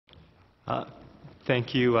Uh,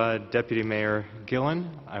 Thank you, Deputy Mayor Gillen.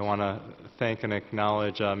 I want to thank and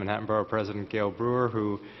acknowledge Manhattan Borough President Gail Brewer,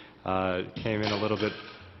 who came in a little bit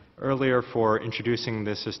earlier for introducing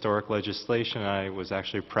this historic legislation. I was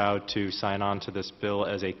actually proud to sign on to this bill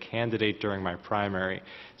as a candidate during my primary,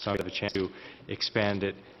 so I have a chance to expand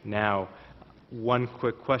it now. One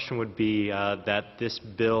quick question would be that this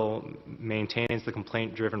bill maintains the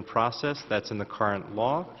complaint-driven process that's in the current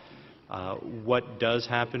law. What does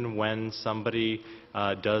happen when somebody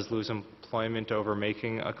does lose employment over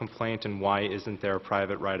making a complaint, and why isn't there a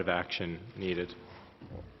private right of action needed?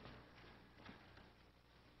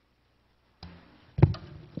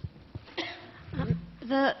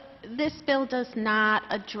 This bill does not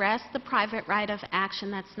address the private right of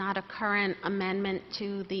action. That's not a current amendment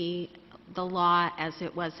to the law as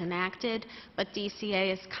it was enacted, but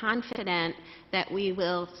DCA is confident that we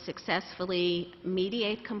will successfully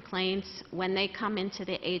mediate complaints when they come into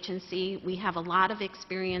the agency. We have a lot of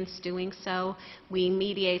experience doing so. We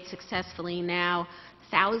mediate successfully now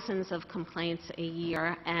thousands of complaints a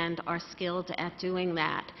year and are skilled at doing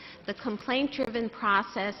that. The complaint-driven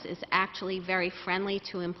process is actually very friendly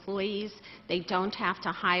to employees. They don't have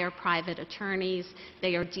to hire private attorneys.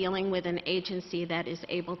 They are dealing with an agency that is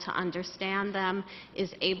able to understand them,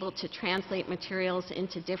 is able to translate materials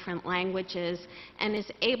into different languages, and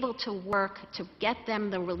is able to work to get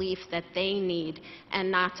them the relief that they need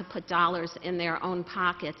and not to put dollars in their own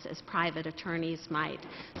pockets as private attorneys might.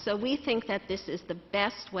 So we think that this is the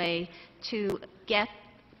best way to get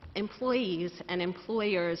employees and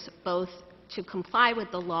employers both to comply with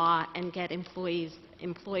the law and get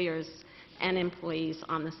employers and employees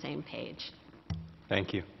on the same page.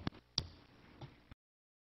 Thank you.